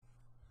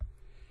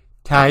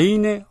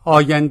تعیین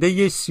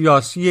آیندۀ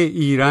سیاسی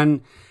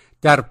ایران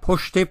در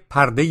پشت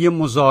پردۀ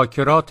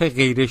مذاکرات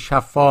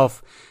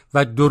غیرشفاف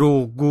و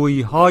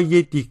دروغگویی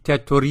های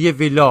دیکتاتوری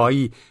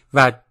ولایی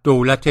و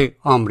دولت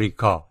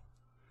آمریکا.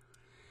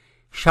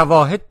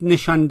 شواهد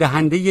نشان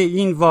دهنده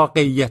این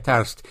واقعیت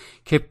است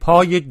که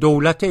پای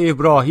دولت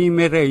ابراهیم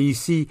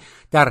رئیسی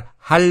در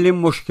حل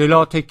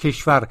مشکلات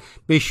کشور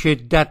به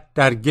شدت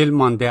در گل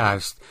مانده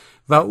است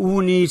و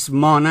او نیز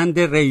مانند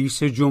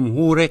رئیس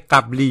جمهور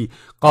قبلی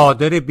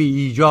قادر به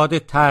ایجاد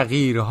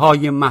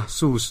تغییرهای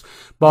محسوس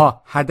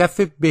با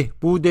هدف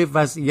بهبود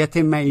وضعیت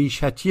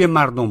معیشتی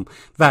مردم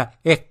و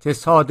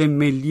اقتصاد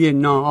ملی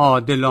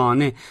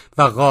ناعادلانه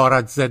و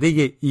غارت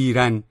زده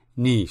ایران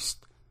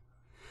نیست.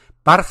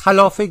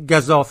 برخلاف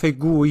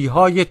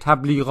گزافه‌گویی‌های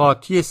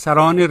تبلیغاتی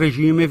سران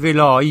رژیم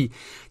ولایی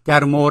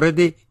در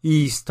مورد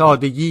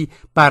ایستادگی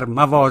بر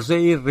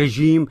مواضع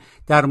رژیم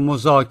در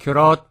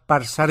مذاکرات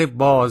بر سر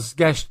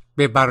بازگشت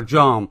به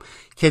برجام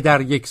که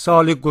در 1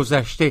 سال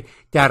گذشته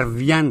در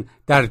وین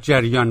در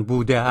جریان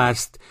بوده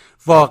است،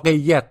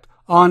 واقعیت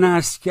آن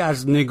است که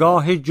از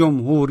نگاه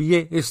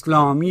جمهوری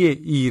اسلامی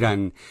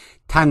ایران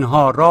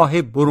تنها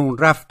راه برون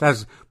رفت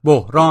از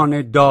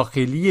بحران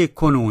داخلی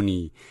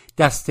کنونی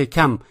دست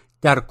کم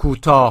در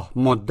کوتاه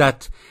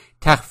مدت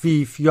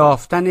تخفیف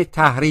یافتن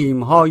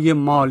تحریم‌های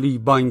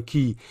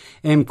مالی-بانکی،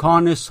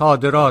 امکان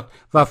صادرات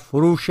و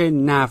فروش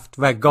نفت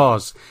و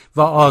گاز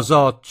و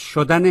آزاد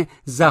شدن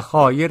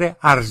ذخایر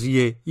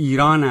ارزی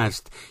ایران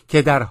است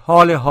که در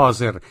حال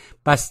حاضر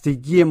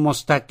بستگی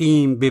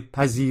مستقیم به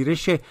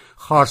پذیرش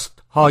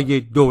خواست‌های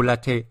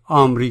دولت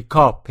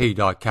آمریکا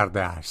پیدا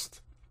کرده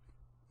است.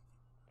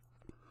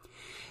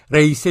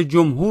 رئیس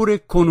جمهور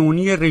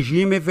کنونی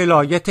رژیم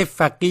ولایت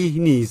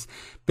فقیه نیز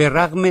به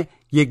رغم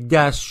یک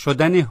دست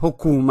شدن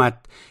حکومت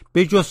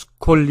به جز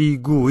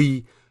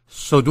کلیگویی،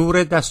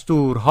 صدور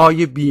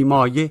دستورهای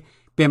بیمایه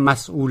به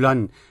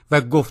مسئولان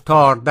و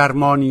گفتار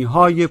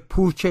درمانی‌های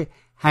پوچ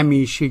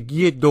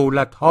همیشگی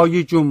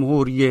دولت‌های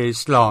جمهوری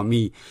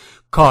اسلامی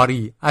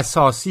کاری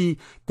اساسی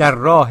در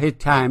راه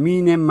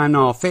تأمین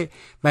منافع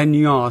و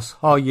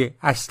نیازهای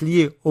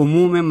اصلی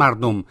عموم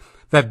مردم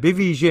و به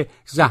ویژه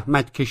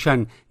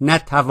زحمتکشان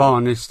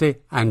نتوانسته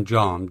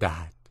انجام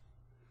دهد.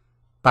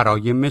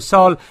 برای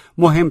مثال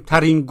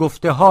مهمترین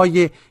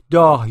گفته‌های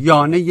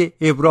داهیانه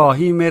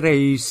ابراهیم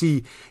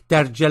رئیسی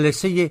در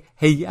جلسه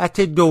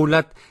هیئت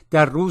دولت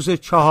در روز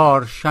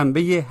 4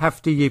 شنبه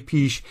هفته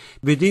پیش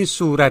بدین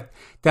صورت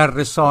در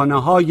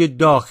رسانه‌های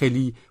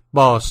داخلی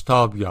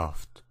بازتاب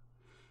یافت.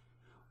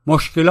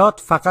 مشکلات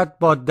فقط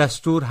با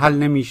دستور حل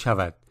نمی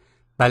شود،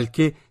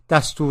 بلکه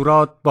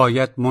دستورات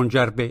باید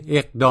منجر به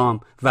اقدام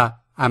و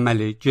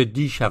عمل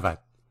جدی شود.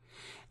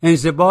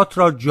 انضباط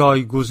را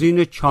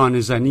جایگزین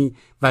چانه‌زنی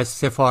و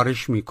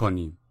سفارش می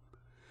کنیم.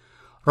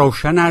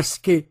 روشن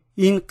است که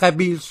این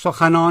قبیل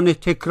سخنان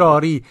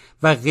تکراری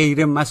و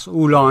غیر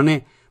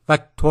مسئولانه و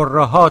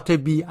ترهات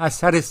بی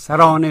اثر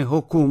سران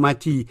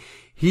حکومتی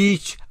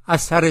هیچ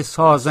اثر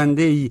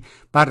سازنده‌ای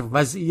بر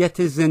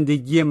وضعیت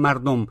زندگی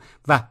مردم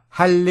و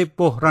حل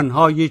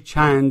بحران‌های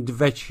چند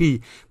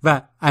وجهی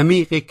و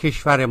عمیق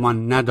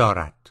کشورمان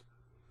ندارد.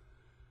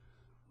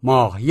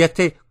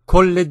 ماهیت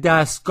کل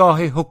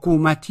دستگاه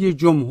حکومتی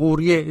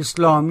جمهوری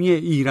اسلامی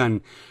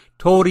ایران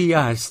طوری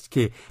است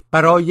که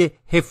برای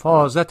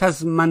حفاظت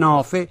از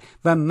منافع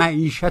و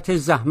معیشت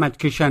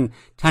زحمتکشان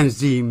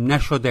تنظیم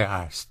نشده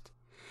است.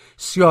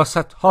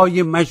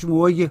 سیاست‌های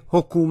مجموعه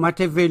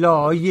حکومت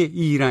ولایی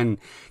ایران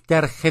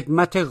در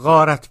خدمت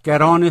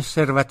غارتگران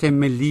ثروت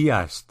ملی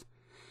است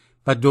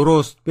و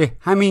درست به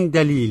همین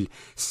دلیل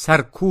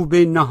سرکوب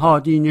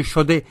نهادینه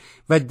شده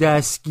و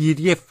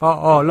دستگیری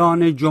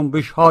فعالان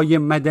جنبش‌های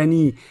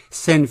مدنی،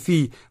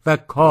 صنفی و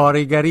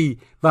کارگری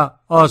و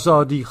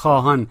آزادی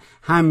خواهان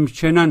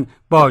همچنان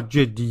با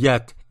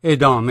جدیت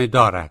ادامه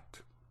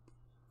دارد.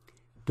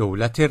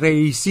 دولت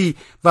رئیسی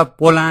و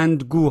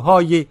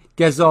بلندگوهای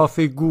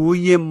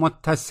گزافه‌گویی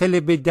متصل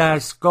به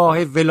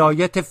دستگاه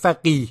ولایت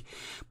فقیه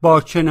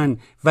با چنان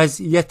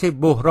وضعیت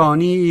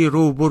بحرانی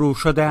روبرو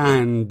شده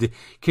اند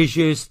که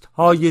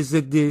ژست‌های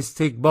ضد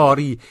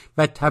استکباری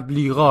و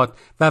تبلیغات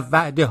و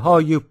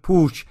وعده‌های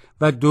پوچ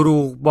و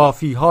دروغ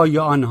بافی‌های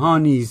آنها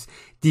نیز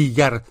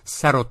دیگر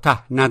سر و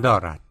ته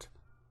ندارد.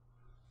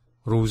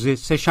 روز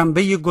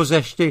سه‌شنبه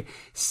گذشته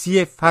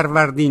 30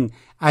 فروردین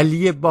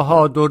علی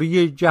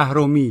بهادری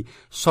جهرمی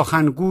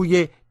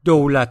سخنگوی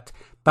دولت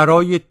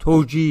برای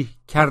توجیه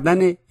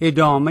کردن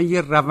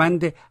ادامه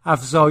روند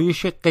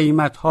افزایش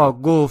قیمت‌ها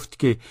گفت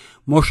که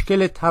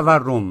مشکل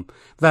تورم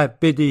و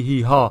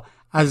بدهی‌ها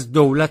از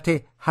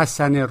دولت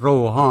حسن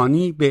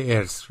روحانی به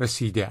ارث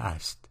رسیده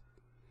است.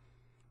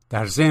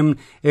 در ضمن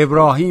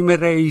ابراهیم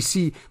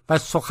رئیسی و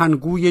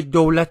سخنگوی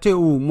دولت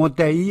او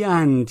مدعی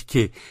اند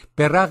که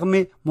به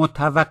رغم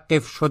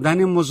متوقف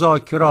شدن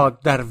مذاکرات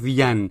در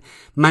وین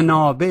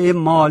منابع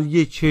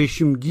مالی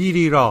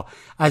چشمگیری را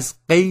از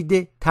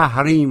قید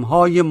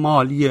تحریم‌های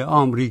مالی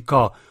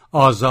آمریکا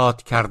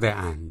آزاد کرده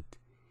اند.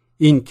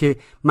 این که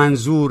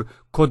منظور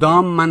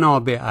کدام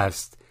منابع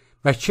است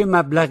و چه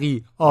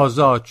مبلغی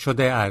آزاد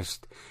شده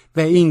است و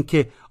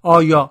اینکه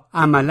آیا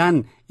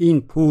عملاً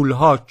این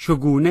پولها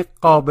چگونه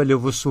قابل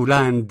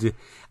وصولند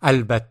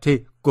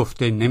البته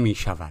گفته نمی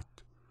شود.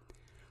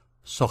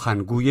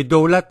 سخنگوی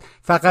دولت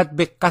فقط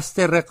به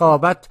قصد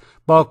رقابت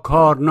با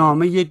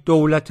کارنامه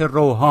دولت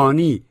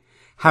روحانی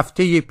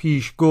هفته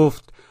پیش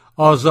گفت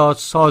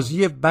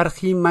آزادسازی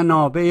برخی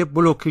منابع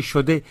بلوکه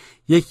شده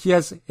یکی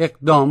از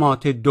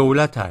اقدامات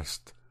دولت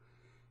است.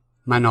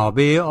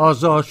 منابع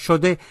آزاد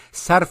شده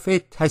صرف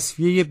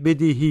تسویه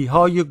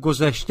بدهی‌های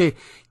گذشته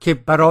که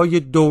برای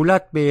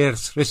دولت به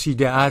ارث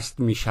رسیده است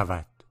می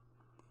شود.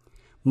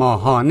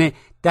 ماهانه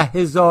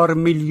 10,000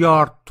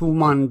 میلیارد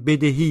تومان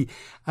بدهی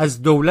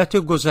از دولت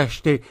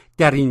گذشته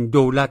در این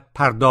دولت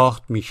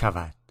پرداخت می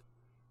شود.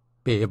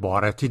 به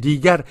عبارت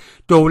دیگر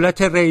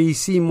دولت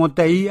رئیسی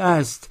مدعی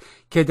است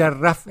که در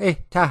رفع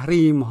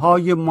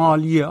تحریم‌های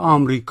مالی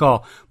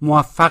آمریکا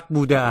موفق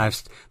بوده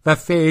است و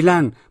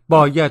فعلاً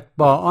باید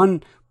با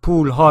آن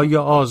پولهای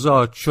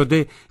آزاد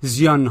شده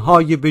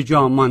زیانهای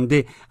بجا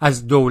مانده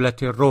از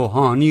دولت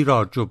روحانی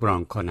را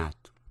جبران کند.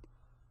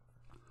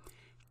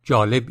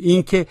 جالب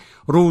این که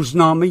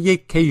روزنامه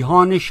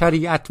کیهان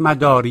شریعت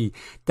مداری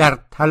در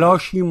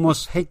تلاشی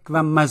مضحک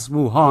و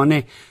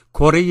مذبوحانه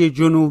کره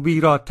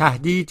جنوبی را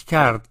تهدید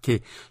کرد که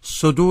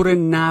صدور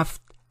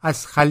نفت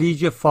از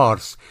خلیج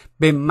فارس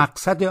به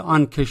مقصد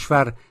آن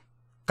کشور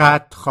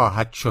قطع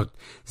خواهد شد،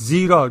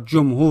 زیرا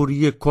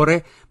جمهوری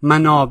کره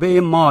منابع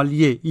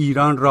مالی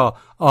ایران را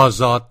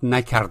آزاد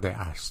نکرده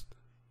است.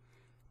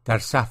 در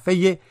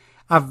صفحه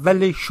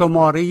اول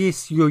شماره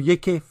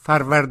 31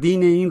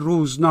 فروردین این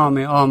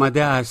روزنامه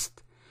آمده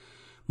است: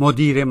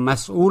 مدیر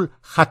مسئول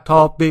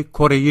خطاب به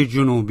کره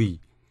جنوبی: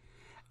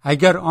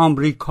 اگر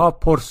آمریکا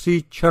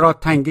پرسید چرا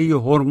تنگه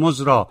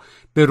هرمز را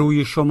به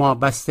روی شما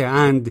بسته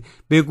اند،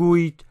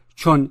 بگویید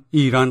چون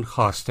ایران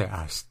خواسته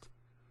است.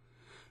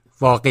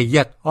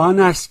 واقعیت آن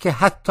است که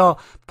حتی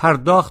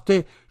پرداخت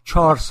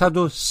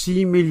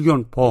 430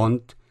 میلیون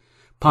پوند،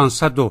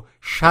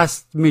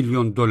 560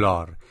 میلیون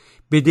دلار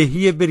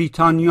بدهی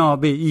بریتانیا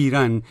به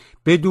ایران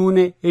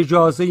بدون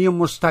اجازه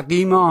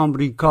مستقیم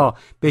آمریکا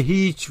به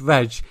هیچ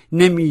وجه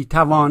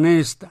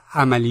نمیتوانست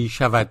عملی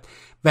شود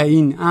و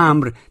این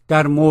امر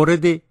در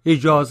مورد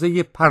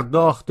اجازه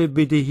پرداخت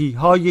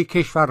بدهی‌های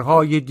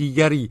کشورهای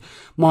دیگری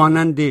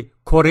مانند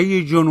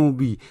کره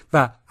جنوبی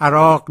و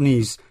عراق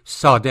نیز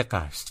صادق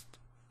است.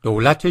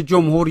 دولت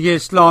جمهوری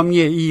اسلامی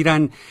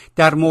ایران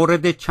در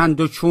مورد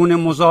چند و چون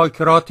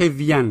مذاکرات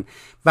وین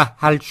و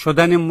حل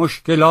شدن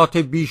مشکلات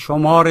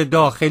بیشمار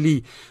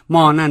داخلی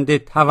مانند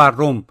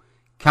تورم،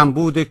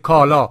 کمبود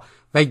کالا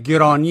و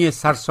گرانی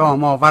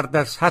سرسام‌آور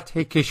در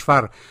سطح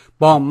کشور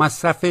با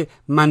مصرف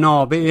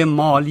منابع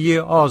مالی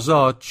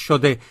آزاد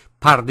شده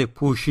پرده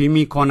پوشی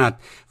می کند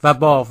و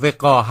با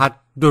وقاحت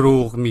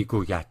دروغ می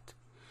گوید.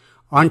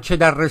 آنچه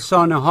در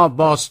رسانه ها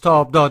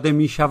بازتاب داده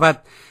می شود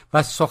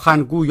و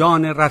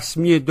سخنگویان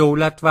رسمی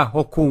دولت و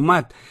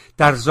حکومت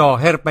در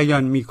ظاهر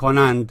بیان می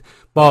کنند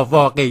با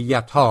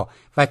واقعیت ها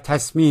و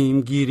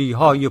تصمیم گیری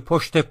های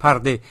پشت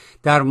پرده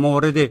در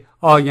مورد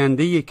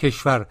آینده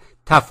کشور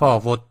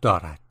تفاوت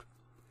دارد.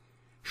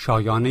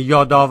 شایان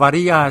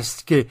یادآوری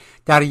است که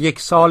در یک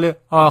سال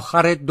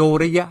آخر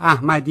دوره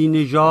احمدی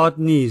نژاد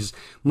نیز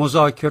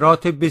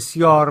مذاکرات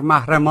بسیار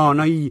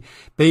محرمانه‌ای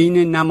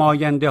بین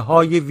نماینده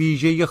های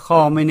ویژه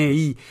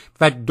خامنه‌ای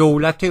و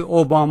دولت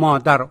اوباما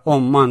در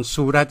عمان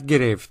صورت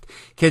گرفت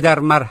که در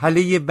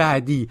مرحله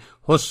بعدی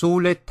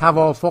حصول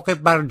توافق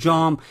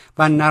برجام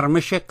و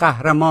نرمش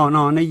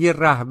قهرمانانه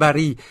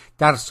رهبری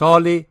در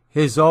سال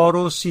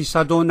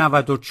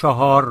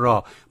 1394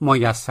 را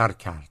میسر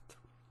کرد.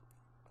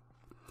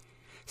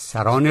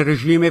 سران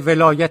رژیم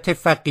ولایت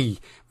فقیه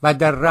و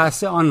در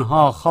رأس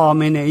آنها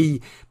خامنه‌ای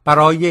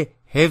برای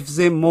حفظ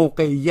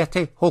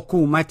موقعیت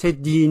حکومت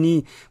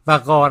دینی و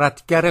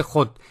غارتگر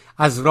خود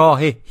از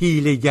راه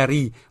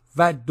حیله‌گری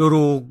و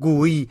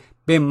دروغگویی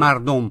به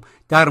مردم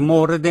در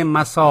مورد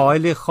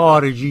مسائل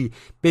خارجی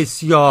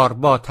بسیار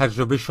با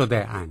تجربه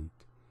شده اند.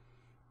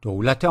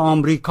 دولت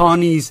آمریکا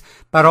نیز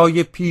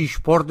برای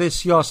پیشبرد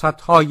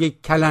سیاست‌های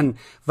کلان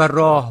و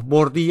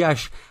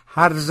راهبردی‌اش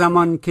هر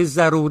زمان که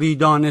ضروری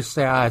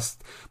دانسته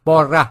است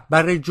با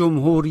رهبر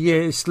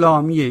جمهوری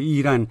اسلامی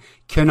ایران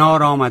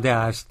کنار آمده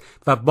است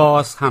و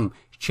باز هم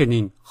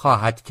چنین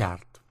خواهد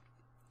کرد.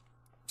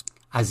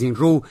 از این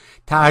رو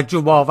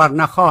تعجب آور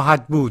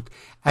نخواهد بود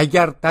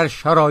اگر در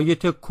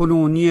شرایط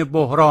کنونی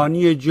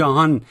بحرانی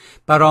جهان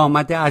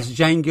برآمده از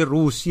جنگ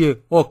روسیه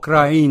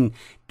اوکراین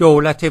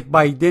دولت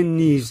بایدن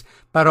نیز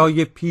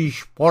برای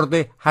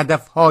پیشبرد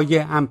هدفهای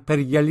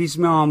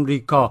امپریالیسم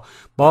آمریکا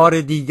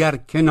بار دیگر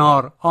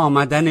کنار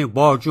آمدن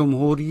با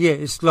جمهوری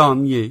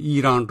اسلامی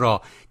ایران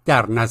را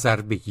در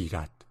نظر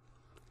بگیرد.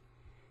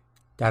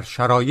 در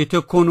شرایط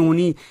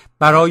کنونی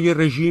برای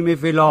رژیم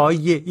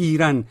ولایی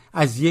ایران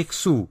از یک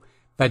سو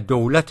و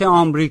دولت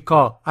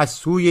آمریکا از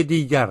سوی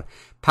دیگر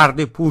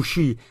پرده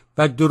پوشی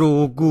و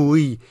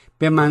دروغگویی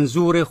به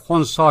منظور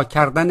خنثی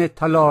کردن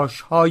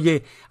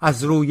تلاش‌های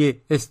از روی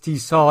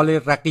استیصال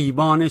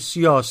رقیبان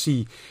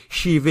سیاسی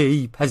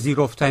شیوه‌ای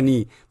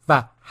پذیرفتنی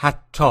و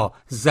حتی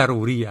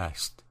ضروری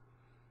است.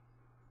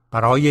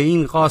 برای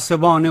این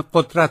غاصبان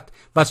قدرت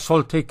و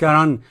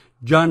سلطه‌گران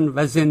جان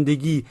و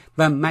زندگی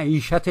و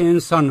معیشت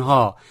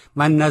انسانها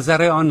و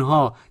نظر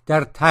آنها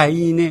در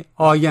تعیین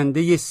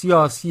آینده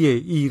سیاسی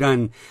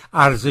ایران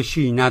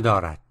ارزشی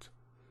ندارد.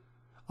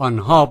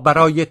 آنها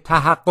برای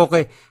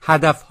تحقق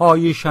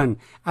هدفهایشان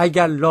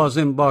اگر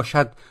لازم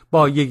باشد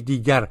با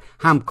یکدیگر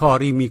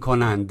همکاری می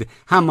کنند،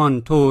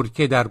 همانطور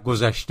که در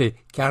گذشته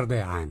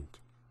کرده اند.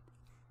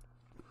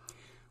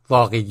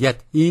 واقعیت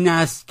این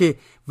است که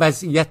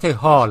وضعیت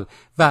حال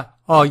و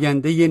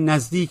آینده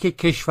نزدیک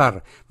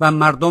کشور و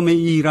مردم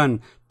ایران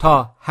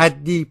تا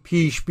حدی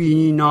پیش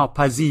بینی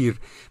ناپذیر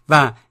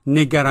و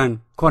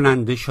نگران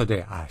کننده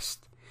شده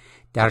است.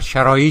 در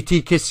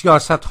شرایطی که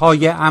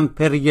سیاست‌های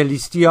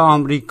امپریالیستی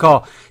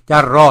آمریکا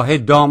در راه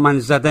دامن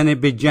زدن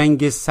به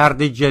جنگ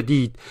سرد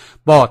جدید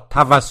با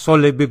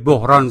توسل به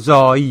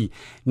بحرانزایی،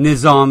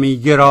 نظامی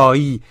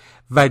گرایی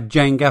و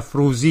جنگ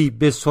افروزی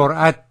به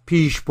سرعت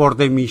پیش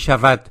برده می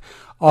شود،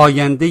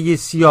 آینده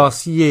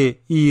سیاسی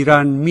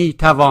ایران می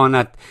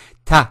تواند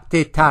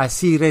تحت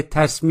تأثیر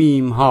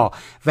تصمیم‌ها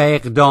و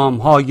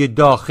اقدام‌های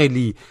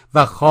داخلی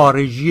و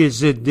خارجی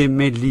ضد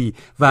ملی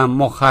و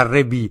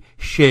مخربی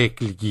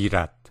شکل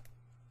گیرد.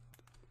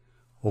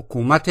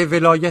 حکومت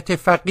ولایت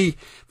فقیه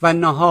و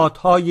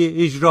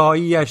نهادهای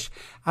اجراییش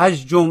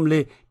از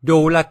جمله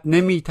دولت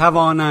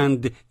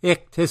نمی‌توانند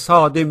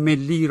اقتصاد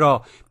ملی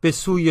را به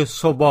سوی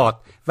ثبات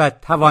و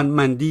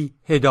توانمندی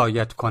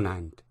هدایت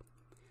کنند.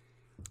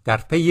 در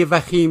پی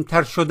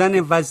وخیم‌تر شدن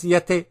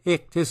وضعیت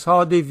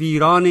اقتصاد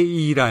ویران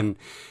ایران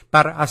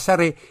بر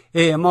اثر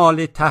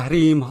اعمال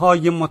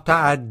تحریم‌های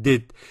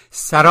متعدد،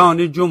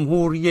 سران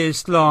جمهوری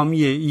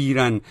اسلامی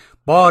ایران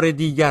بار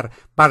دیگر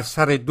بر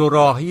سر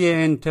دوراهی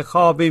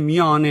انتخاب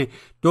میان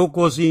دو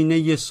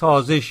گزینه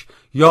سازش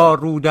یا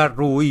رو در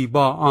رویی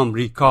با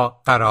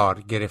آمریکا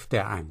قرار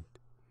گرفته‌اند.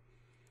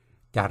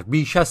 در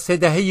بیش از 3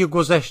 دهه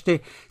گذشته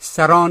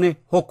سران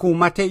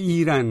حکومت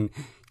ایران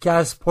که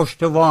از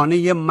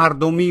پشتوانه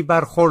مردمی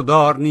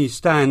برخوردار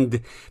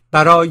نیستند،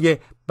 برای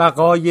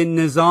بقای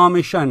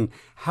نظامشان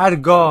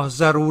هرگاه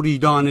ضروری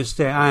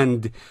دانسته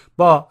اند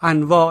با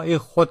انواع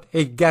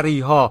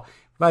خوداگری‌ها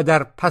و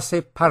در پس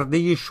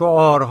پرده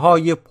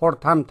شعارهای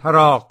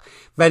پرطمطراق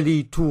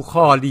ولی تو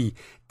خالی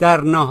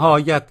در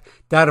نهایت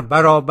در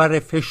برابر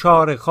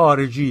فشار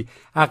خارجی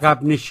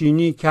عقب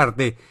نشینی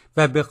کرده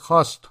و به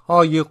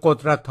خواستهای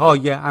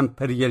قدرت‌های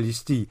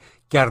امپریالیستی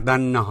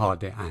گردن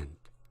نهاده اند.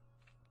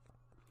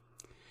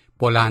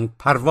 بلند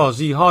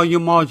پروازی های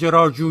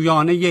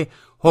ماجراجویانه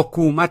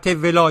حکومت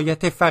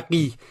ولایت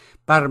فقیه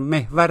بر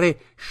محور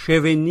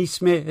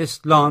شوونیسم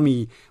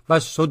اسلامی و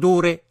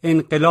صدور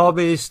انقلاب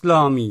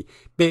اسلامی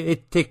به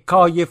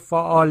اتکای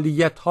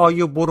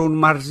فعالیت‌های برون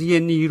مرزی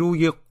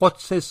نیروی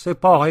قدس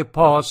سپاه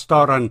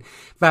پاسداران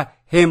و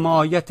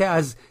حمایت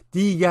از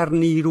دیگر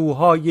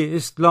نیروهای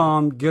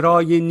اسلام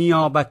گرای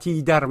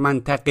نیابتی در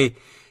منطقه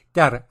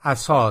در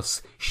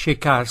اساس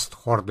شکست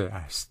خورده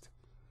است.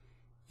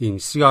 این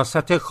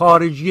سیاست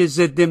خارجی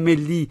ضد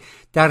ملی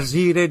در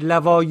زیر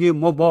لوای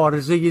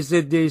مبارزه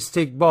ضد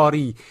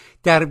استکباری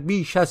در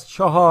بیش از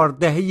 4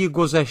 دهه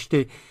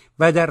گذشته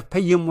و در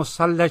پی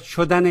مسلط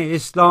شدن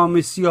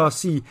اسلام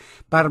سیاسی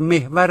بر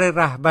محور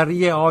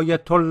رهبری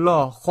آیت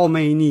الله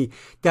خمینی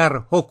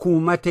در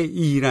حکومت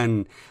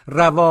ایران،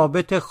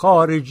 روابط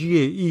خارجی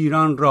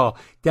ایران را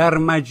در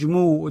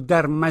مجموع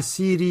در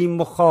مسیری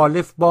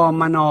مخالف با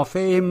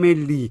منافع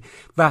ملی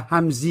و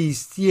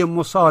همزیستی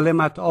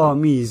مسالمت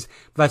آمیز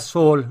و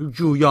صلح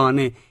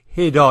جویانه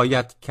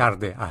هدایت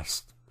کرده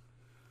است.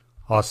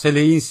 حاصل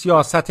این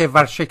سیاست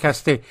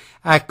ورشکسته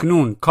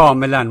اکنون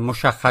کاملا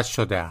مشخص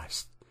شده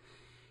است.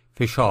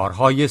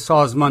 فشارهای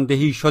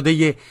سازماندهی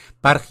شده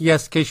برخی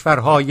از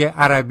کشورهای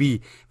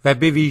عربی و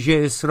به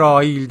ویژه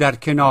اسرائیل در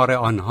کنار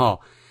آنها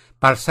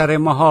بر سر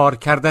مهار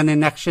کردن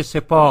نقش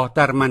سپاه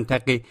در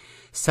منطقه،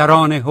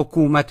 سران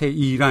حکومت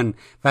ایران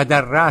و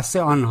در رأس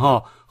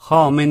آنها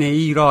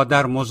خامنه‌ای را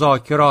در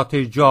مذاکرات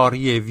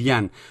جاری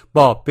وین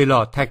با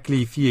بلا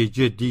تکلیفی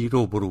جدی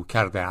روبرو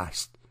کرده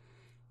است.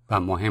 و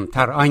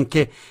مهمتر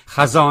آنکه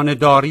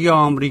خزانه‌داری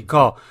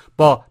آمریکا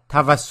با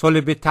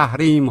توسل به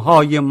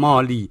تحریم‌های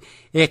مالی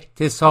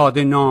اقتصاد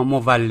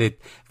نامولد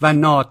و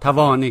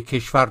ناتوان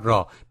کشور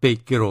را به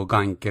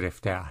گروگان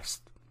گرفته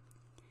است.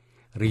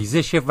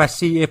 ریزش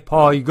وسیع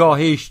پایگاه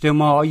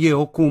اجتماعی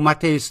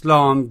حکومت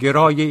اسلام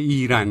گرای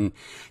ایران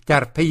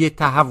در پی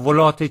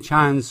تحولات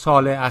چند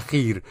سال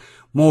اخیر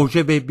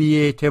موجب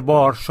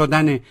بی‌اعتبار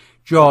شدن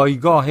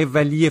جایگاه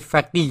ولی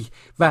فقیه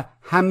و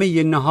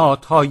همه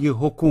نهادهای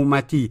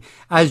حکومتی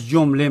از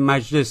جمله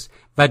مجلس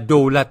و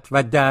دولت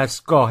و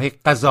دستگاه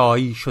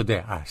قضایی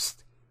شده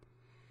است.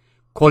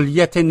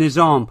 کلیت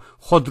نظام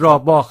خود را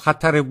با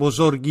خطر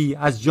بزرگی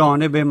از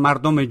جانب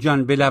مردم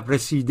جان به لب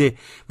رسیده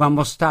و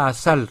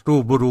مستعسل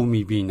روبرو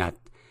می‌بیند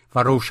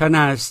و روشن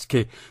است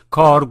که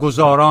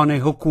کارگزاران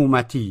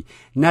حکومتی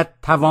نه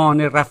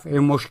توان رفع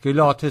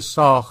مشکلات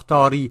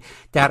ساختاری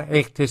در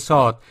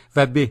اقتصاد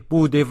و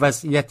بهبود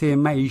وضعیت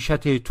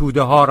معیشت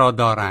توده ها را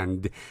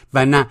دارند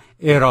و نه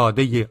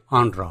اراده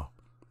آن را.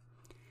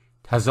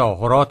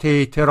 تظاهرات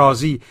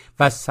اعتراضی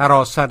و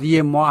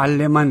سراسری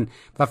معلمان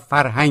و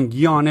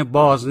فرهنگیان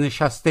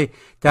بازنشسته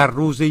در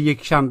روز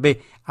یکشنبه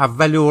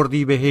اول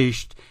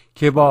اردیبهشت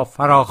که با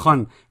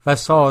فراخوان و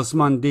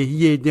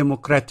سازماندهی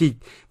دموکراتیک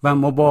و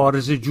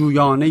مبارزه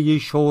جویانه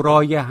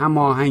شورای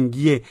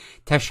هماهنگی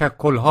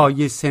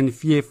تشکل‌های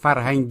صنفی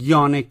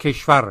فرهنگیان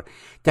کشور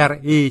در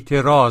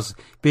اعتراض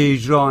به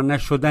اجرا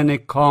نشدن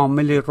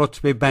کامل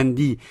رتبه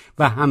بندی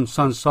و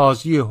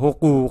همسانسازی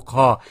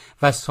حقوقها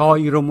و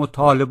سایر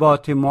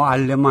مطالبات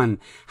معلمان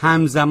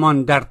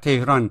همزمان در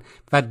تهران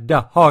و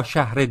 10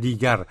 شهر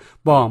دیگر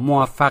با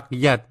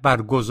موفقیت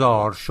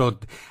برگزار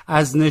شد،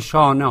 از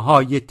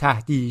نشانه‌های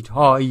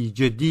تهدیدهایی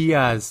جدی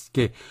است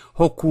که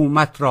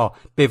حکومت را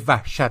به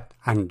وحشت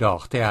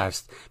انداخته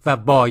است و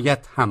باید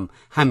هم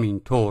همین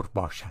طور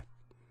باشد.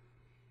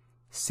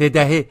 3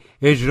 دهه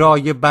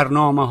اجرای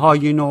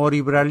برنامه‌های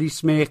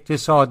نئولیبرالیسم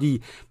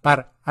اقتصادی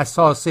بر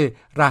اساس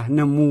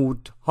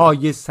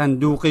راهنمودهای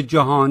صندوق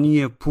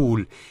جهانی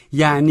پول،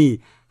 یعنی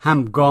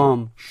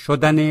همگام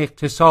شدن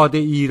اقتصاد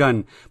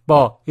ایران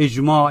با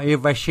اجماع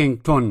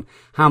واشنگتن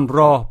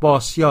همراه با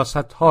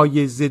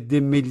سیاست‌های ضد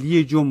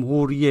ملی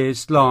جمهوری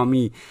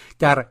اسلامی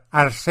در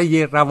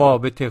عرصه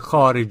روابط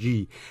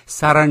خارجی،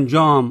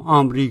 سرانجام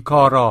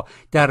آمریکا را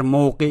در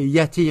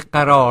موقعیتی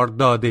قرار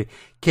داده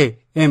که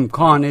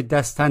امکان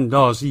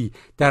دستاندازی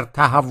در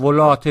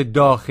تحولات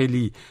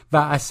داخلی و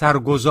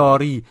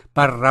اثرگذاری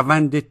بر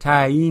روند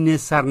تعیین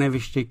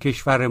سرنوشت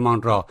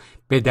کشورمان را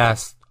به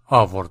دست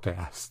آورده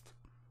است.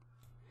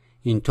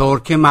 اینطور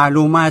که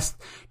معلوم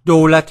است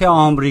دولت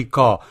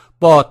آمریکا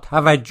با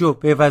توجه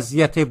به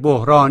وضعیت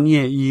بحرانی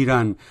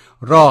ایران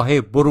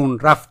راه برون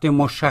رفت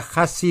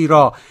مشخصی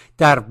را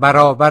در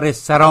برابر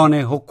سران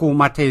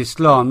حکومت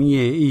اسلامی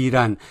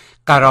ایران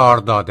قرار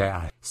داده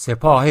است.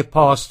 سپاه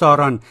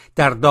پاسداران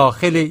در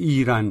داخل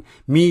ایران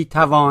می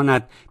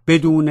تواند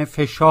بدون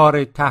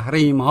فشار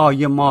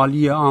تحریم‌های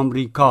مالی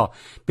آمریکا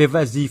به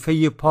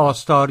وظیفه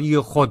پاسداری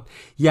خود،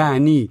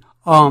 یعنی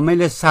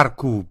عامل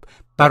سرکوب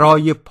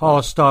برای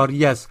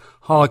پاسداری از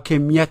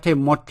حاکمیت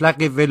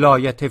مطلق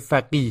ولایت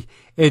فقیه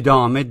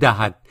ادامه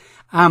دهد،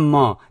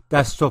 اما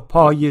دست و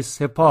پای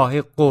سپاه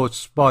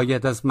قدس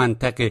باید از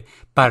منطقه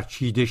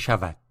برچیده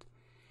شود.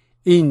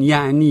 این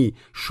یعنی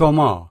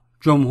شما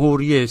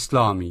جمهوری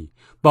اسلامی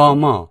با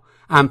ما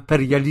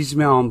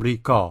امپریالیسم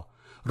آمریکا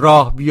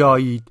راه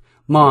بیایید،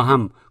 ما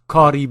هم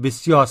کاری به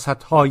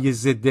سیاست‌های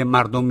ضد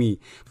مردمی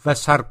و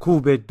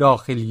سرکوب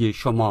داخلی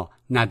شما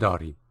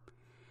نداریم.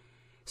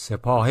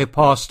 سپاه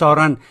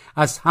پاسداران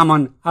از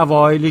همان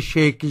اوایل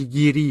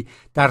شکلگیری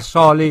در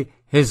سال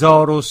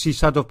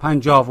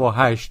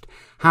 1358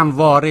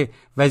 همواره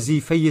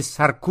وظیفه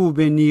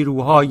سرکوب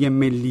نیروهای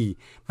ملی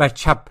و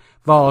چپ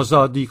و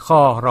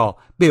آزادیخواه را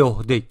به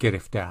عهده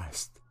گرفته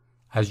است.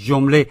 از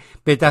جمله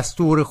به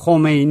دستور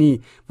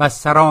خمینی و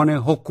سران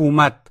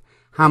حکومت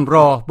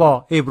همراه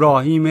با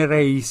ابراهیم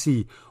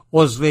رئیسی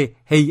عضو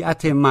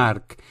هیئت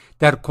مرگ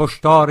در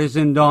کشتار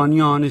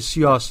زندانیان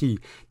سیاسی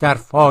در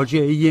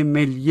فاجعه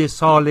ملی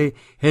سال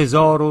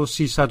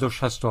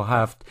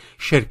 1367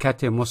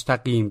 شرکت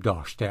مستقیم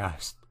داشته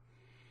است.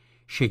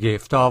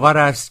 شگفت‌آور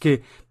است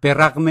که به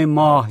رغم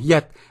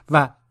ماهیت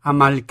و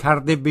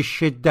عملکرد به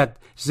شدت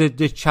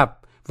ضد چپ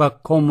و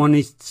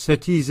کمونیست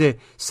ستیز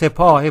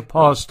سپاه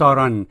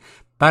پاسداران،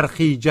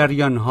 برخی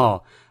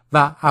جریان‌ها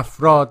و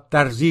افراد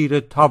در زیر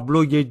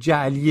تابلوی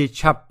جعلی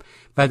چپ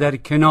و در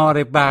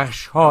کنار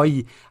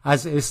بخش‌هایی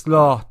از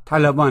اصلاح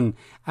طلبان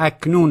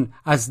اکنون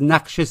از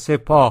نقش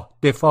سپاه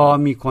دفاع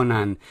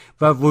می‌کنند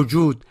و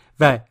وجود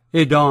و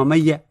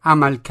ادامه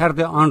عملکرد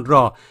آن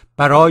را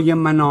برای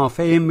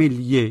منافع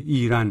ملی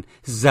ایران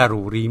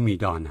ضروری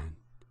می‌دانند.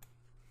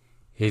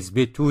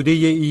 حزب توده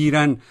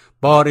ایران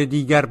بار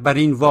دیگر بر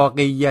این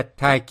واقعیت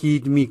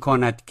تأکید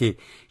می‌کند که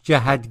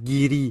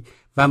جهتگیری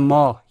و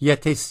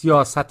ماهیت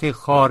سیاست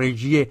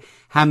خارجی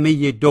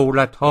همه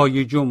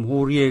دولت‌های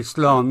جمهوری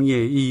اسلامی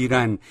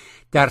ایران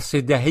در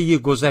 3 دهه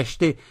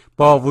گذشته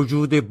با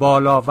وجود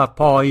بالا و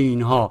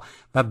پایین‌ها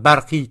و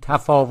برخی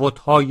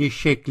تفاوت‌های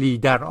شکلی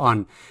در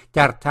آن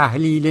در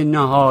تحلیل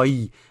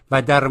نهایی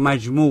و در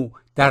مجموع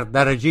در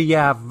درجه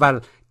اول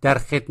در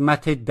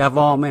خدمت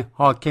دوام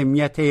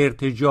حاکمیت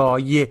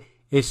ارتجاعی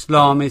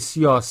اسلام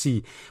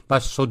سیاسی و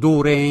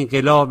صدور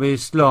انقلاب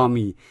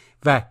اسلامی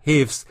و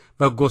حفظ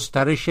و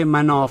گسترش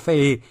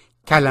منافع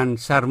کلان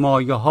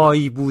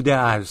سرمایه‌هایی بوده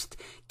است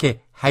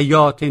که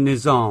حیات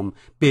نظام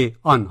به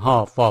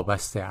آنها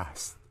وابسته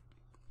است.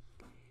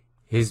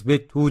 حزب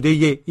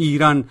توده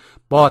ایران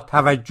با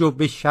توجه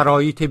به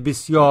شرایط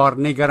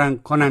بسیار نگران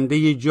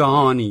کننده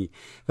جهانی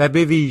و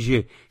به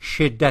ویژه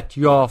شدت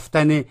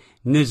یافتن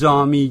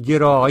نظامی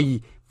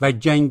گرایی و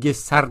جنگ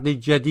سرد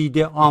جدید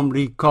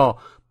آمریکا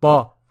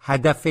با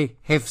هدف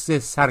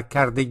حفظ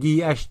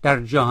سرکردگیش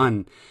در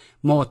جهان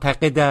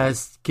معتقد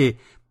است که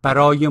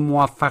برای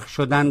موفق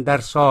شدن در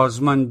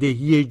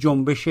سازماندهی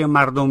جنبش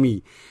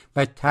مردمی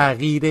و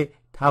تغییر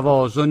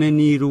توازن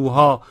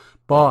نیروها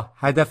با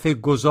هدف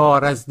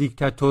گذار از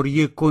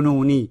دیکتاتوری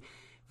کنونی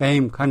و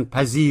امکان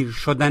پذیر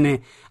شدن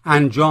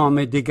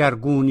انجام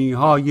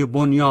دگرگونی‌های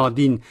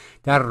بنیادین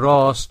در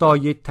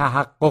راستای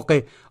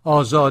تحقق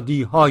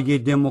آزادی‌های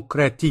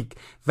دموکراتیک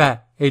و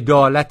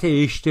عدالت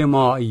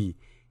اجتماعی،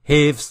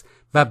 حفظ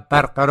و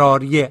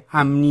برقراری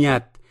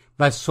امنیت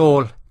و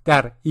صلح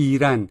در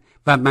ایران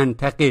و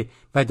منطقه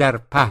و در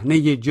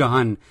پهنه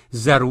جهان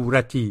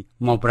ضرورتی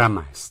مبرم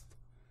است.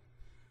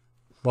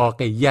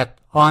 واقعیت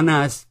آن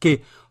است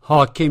که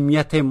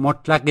حاکمیت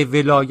مطلق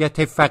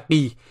ولایت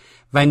فقیه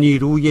و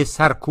نیروی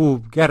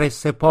سرکوبگر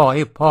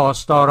سپاه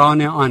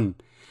پاسداران آن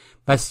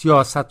و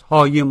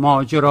سیاست‌های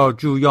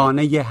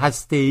ماجراجویانه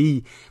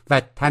هسته‌ای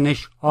و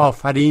تنش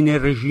آفرین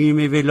رژیم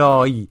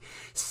ولایی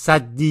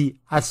سدی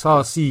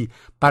اساسی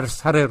بر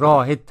سر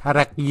راه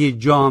ترقی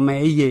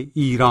جامعه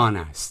ایران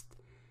است.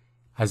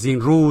 از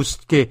این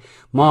روست که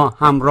ما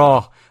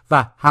همراه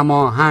و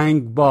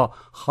هماهنگ با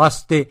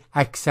خواست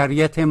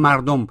اکثریت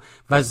مردم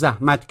و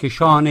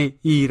زحمتکشان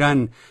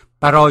ایران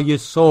برای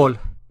صلح،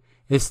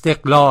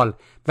 استقلال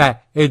و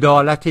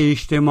عدالت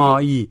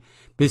اجتماعی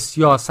به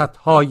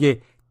سیاست‌های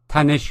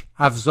تنش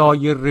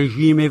افزای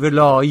رژیم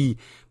ولایی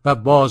و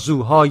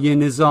بازوهای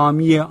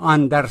نظامی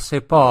آن در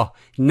سپاه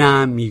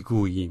نه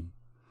میگوییم.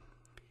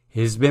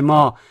 حزب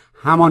ما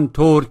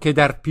همانطور که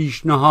در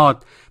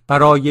پیشنهاد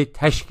برای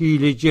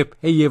تشکیل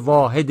جبهه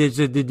واحد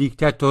ضد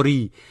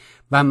دیکتاتوری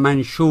و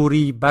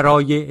منشوری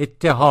برای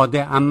اتحاد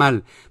عمل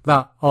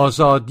و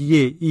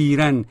آزادی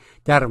ایران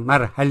در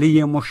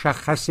مرحله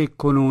مشخص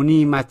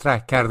کنونی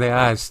مطرح کرده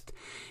است،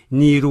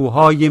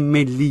 نیروهای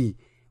ملی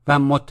و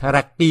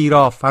مترقی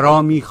را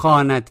فرا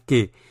می‌خواند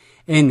که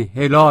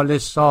انحلال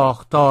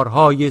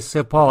ساختارهای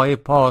سپاه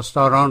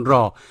پاسداران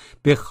را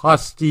به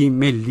خواستی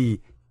ملی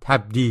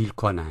تبدیل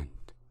کنند.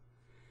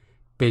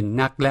 به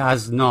نقل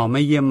از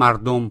نامه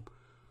مردم،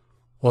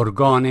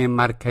 ارگان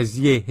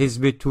مرکزی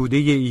حزب توده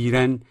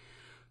ایران،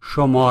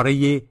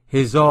 شماره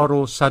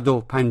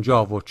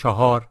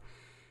 1154،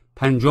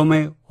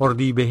 5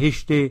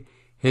 اردیبهشت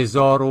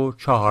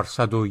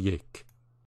 1401.